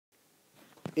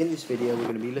In this video we're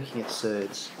going to be looking at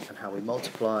surds and how we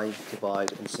multiply,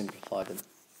 divide and simplify them.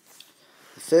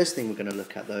 The first thing we're going to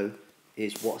look at though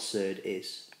is what a surd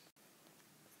is.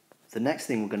 The next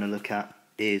thing we're going to look at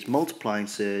is multiplying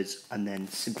surds and then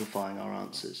simplifying our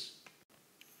answers.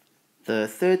 The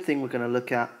third thing we're going to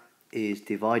look at is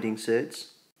dividing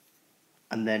surds,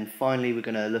 and then finally we're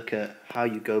going to look at how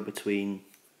you go between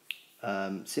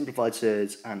simplified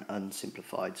surds and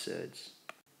unsimplified surds.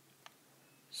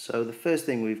 So the first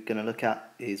thing we're going to look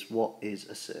at is what is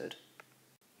a surd.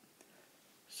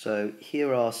 So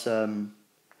here are some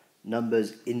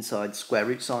numbers inside square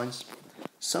root signs.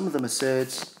 Some of them are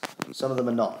surds, some of them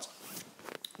are not.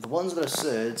 The ones that are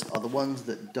surds are the ones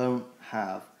that don't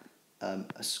have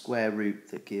a square root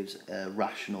that gives a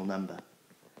rational number.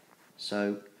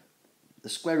 So the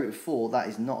square root of 4, that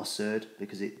is not a surd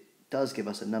because it does give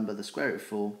us a number. The square root of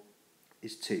 4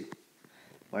 is 2.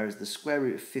 Whereas the square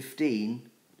root of 15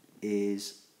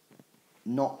 is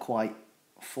not quite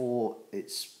 4,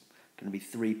 it's going to be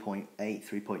 3.8,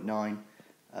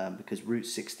 3.9, because root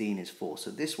 16 is 4. So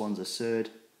this one's a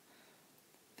surd.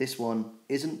 This one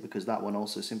isn't because that one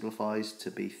also simplifies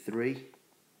to be 3.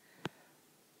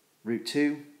 Root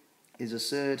 2 is a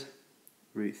surd,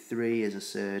 root 3 is a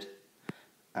surd,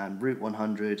 and root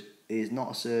 100 is not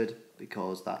a surd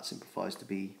because that simplifies to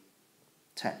be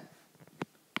 10.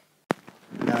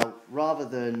 Now, rather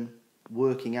than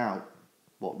working out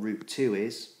what root 2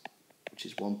 is, which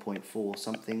is 1.4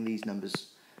 something, these numbers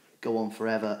go on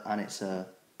forever and it's a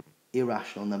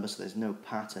irrational number, so there's no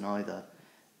pattern either.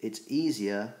 It's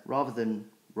easier, rather than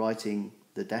writing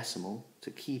the decimal,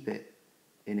 to keep it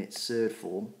in its surd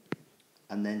form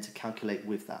and then to calculate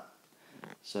with that.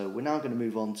 So we're now going to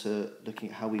move on to looking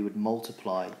at how we would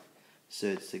multiply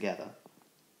surds together.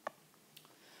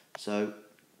 So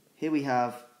here we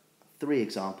have 3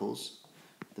 examples.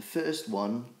 The first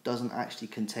one doesn't actually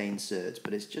contain surds,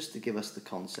 but it's just to give us the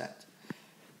concept.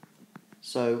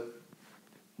 So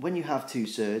when you have 2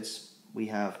 surds, we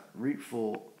have root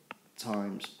 4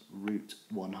 times root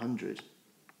 100.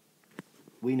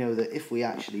 We know that if we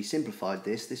actually simplified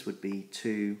this, this would be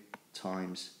 2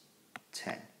 times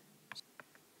 10,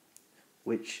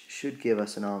 which should give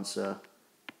us an answer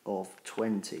of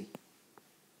 20.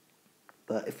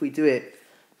 But if we do it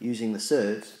using the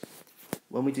surds,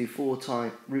 when we do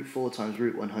root 4 times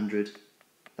root 100,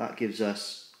 that gives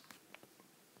us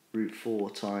root 4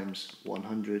 times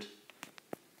 100,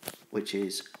 which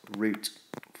is root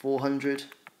 400,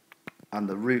 and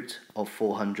the root of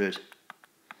 400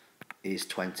 is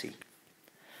 20.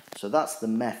 So that's the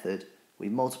method. We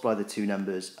multiply the 2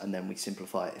 numbers and then we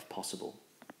simplify it if possible.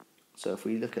 So if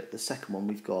we look at the second one,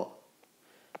 we've got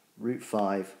root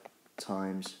 5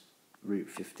 times root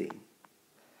 15.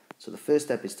 So the first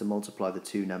step is to multiply the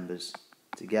 2 numbers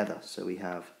together. So we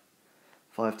have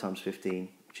 5 times 15,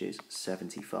 which is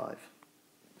 75.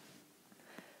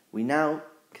 We now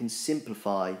can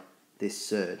simplify this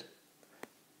surd.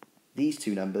 These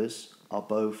 2 numbers are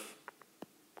both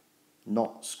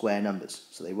not square numbers,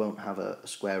 so they won't have a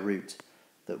square root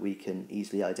that we can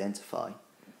easily identify.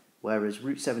 Whereas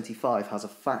root 75 has a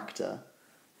factor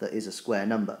that is a square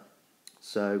number.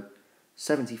 So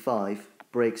 75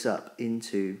 breaks up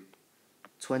into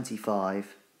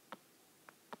 25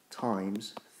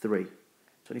 times 3.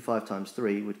 25 times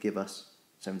 3 would give us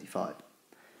 75.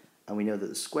 And we know that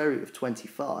the square root of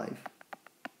 25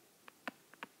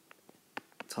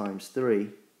 times 3,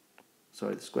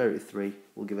 the square root of 3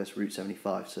 will give us root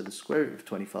 75. So the square root of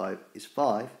 25 is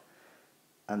 5,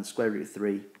 and the square root of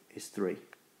 3 is 3.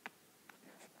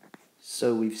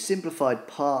 So we've simplified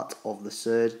part of the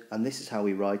surd, and this is how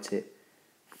we write it: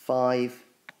 5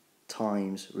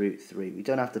 times root 3. We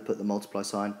don't have to put the multiply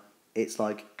sign. It's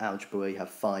like algebra where you have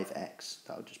 5x.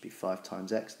 That would just be 5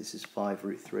 times x. This is 5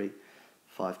 root 3,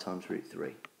 5 times root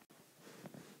 3.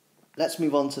 Let's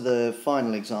move on to the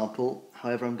final example.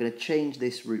 However, I'm going to change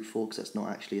this root 4 because that's not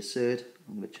actually a surd.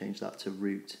 I'm going to change that to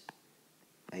root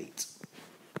 8.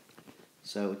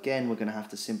 So again, we're going to have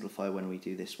to simplify when we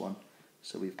do this one.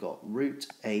 So we've got root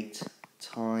 8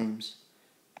 times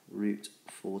root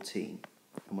 14.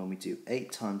 And when we do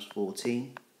 8 times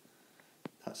 14,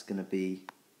 that's going to be,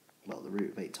 well, the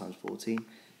root of 8 times 14,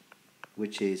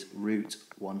 which is root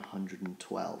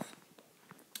 112.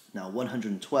 Now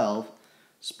 112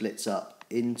 splits up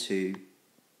into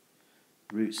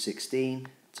root 16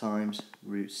 times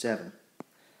root 7.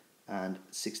 And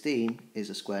 16 is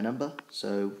a square number,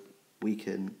 so we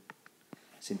can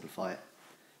simplify it.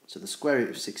 So the square root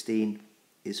of 16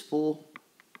 is 4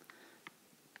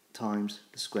 times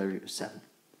the square root of 7.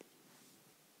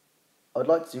 I'd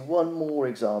like to do one more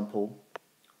example,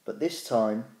 but this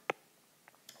time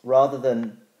rather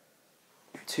than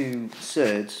two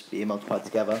surds being multiplied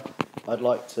together, I'd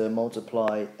like to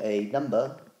multiply a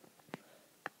number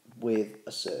with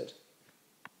a surd.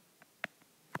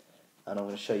 And I'm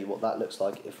going to show you what that looks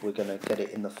like if we're going to get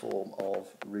it in the form of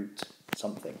root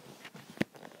something.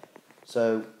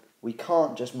 So we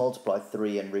can't just multiply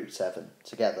 3 and root 7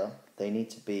 together. They need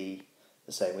to be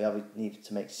the same. We either need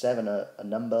to make 7 a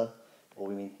number, or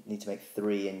we need to make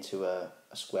 3 into a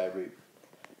square root.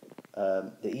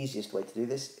 The easiest way to do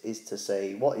this is to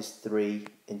say, what is 3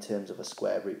 in terms of a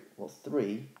square root? Well,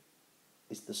 3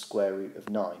 is the square root of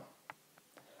 9.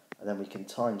 And then we can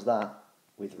times that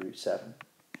with root 7,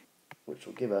 which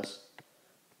will give us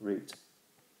root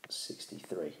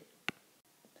 63.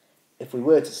 If we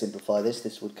were to simplify this,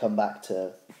 this would come back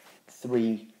to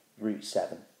 3 root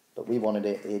 7. But we wanted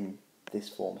it in this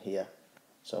form here,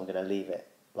 so I'm going to leave it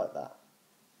like that.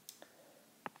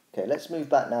 Okay, let's move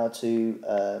back now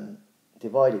to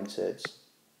dividing surds.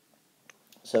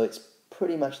 So it's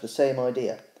pretty much the same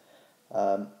idea.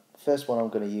 First one I'm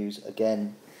going to use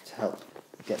again to help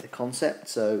get the concept.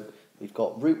 So we've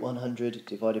got root 100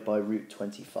 divided by root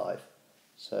 25.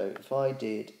 So if I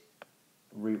did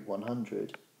root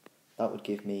 100, that would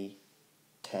give me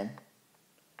 10.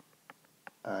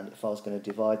 And if I was going to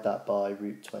divide that by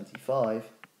root 25,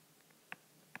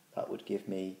 that would give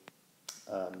me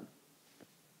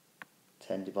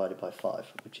 10 divided by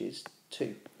 5, which is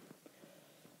 2.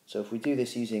 So if we do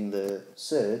this using the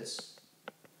surds,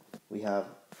 we have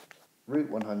root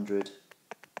 100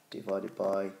 divided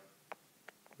by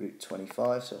root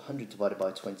 25. So 100 divided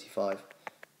by 25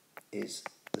 is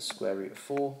the square root of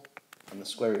 4, and the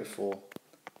square root of 4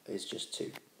 is just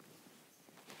 2.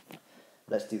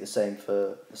 Let's do the same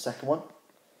for the second one.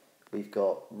 We've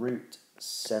got root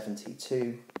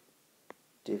 72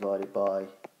 divided by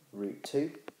root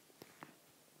 2.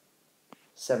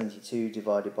 72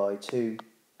 divided by 2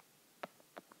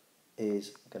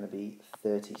 is going to be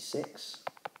 36.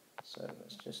 So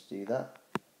let's just do that.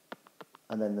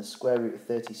 And then the square root of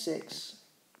 36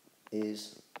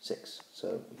 is 6.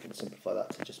 So we can simplify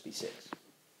that to just be 6.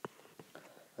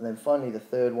 And then finally the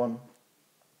third one,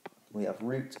 we have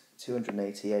root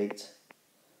 288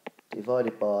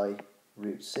 divided by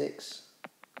root 6.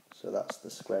 So that's the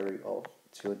square root of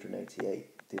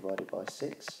 288 divided by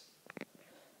 6,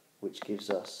 which gives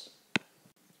us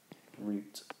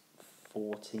root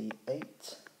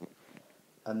 48.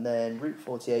 And then root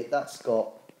 48, that's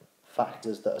got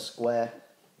factors that are square.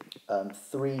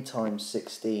 3 times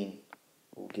 16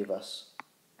 will give us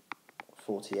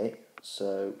 48.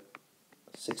 So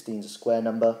 16 is a square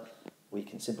number. We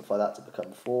can simplify that to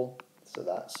become 4. So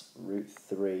that's root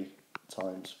 3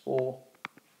 times 4,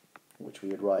 which we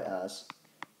would write as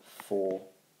 4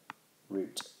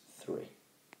 root 3.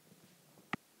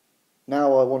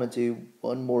 Now I want to do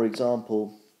one more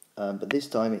example, but this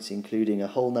time it's including a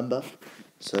whole number.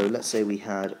 So let's say we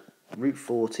had root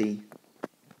 40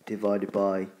 divided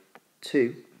by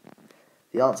 2.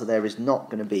 The answer there is not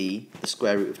going to be the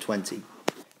square root of 20.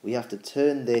 We have to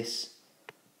turn this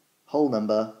whole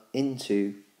number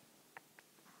into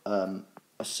a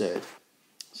surd.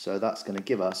 So that's going to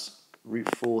give us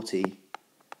root 40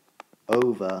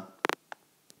 over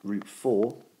root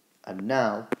 4, and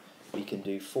now we can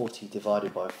do 40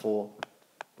 divided by 4,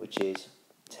 which is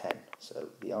 10. So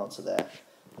the answer there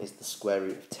is the square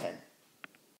root of 10.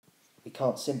 We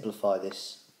can't simplify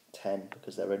this 10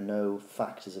 because there are no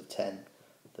factors of 10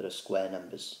 that are square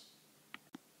numbers.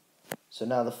 So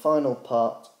now the final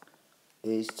part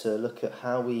is to look at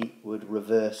how we would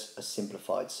reverse a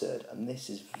simplified surd, and this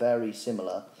is very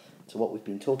similar to what we've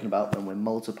been talking about when we're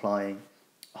multiplying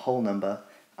a whole number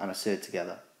and a surd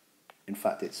together. In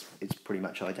fact, it's pretty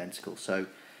much identical. So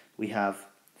we have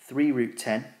 3 root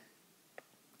 10,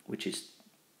 which is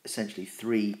essentially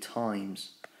 3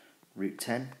 times root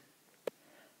 10.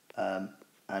 And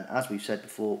as we've said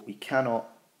before, we cannot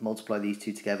multiply these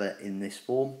two together in this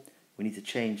form. We need to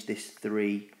change this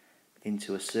 3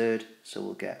 into a surd, so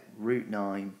we'll get root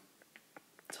 9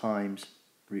 times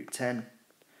root 10,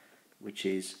 which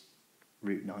is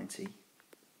root 90.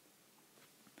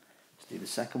 Let's do the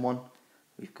second one.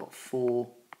 We've got 4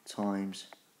 times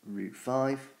root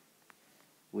 5,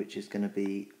 which is going to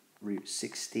be root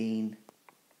 16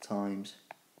 times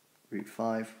root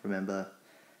 5. Remember,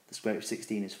 the square root of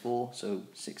 16 is 4, so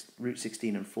root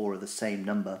 16 and 4 are the same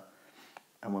number.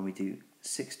 And when we do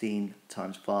 16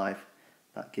 times 5,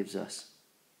 that gives us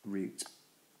root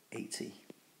 80.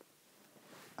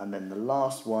 And then the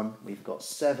last one, we've got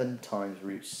 7 times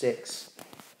root 6.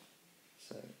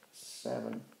 So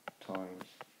 7 times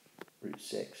root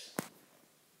 6.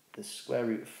 The square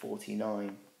root of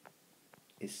 49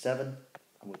 is 7.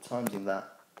 and we're timesing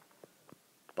that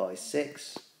by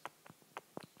 6,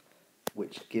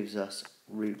 which gives us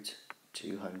root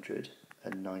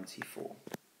 294.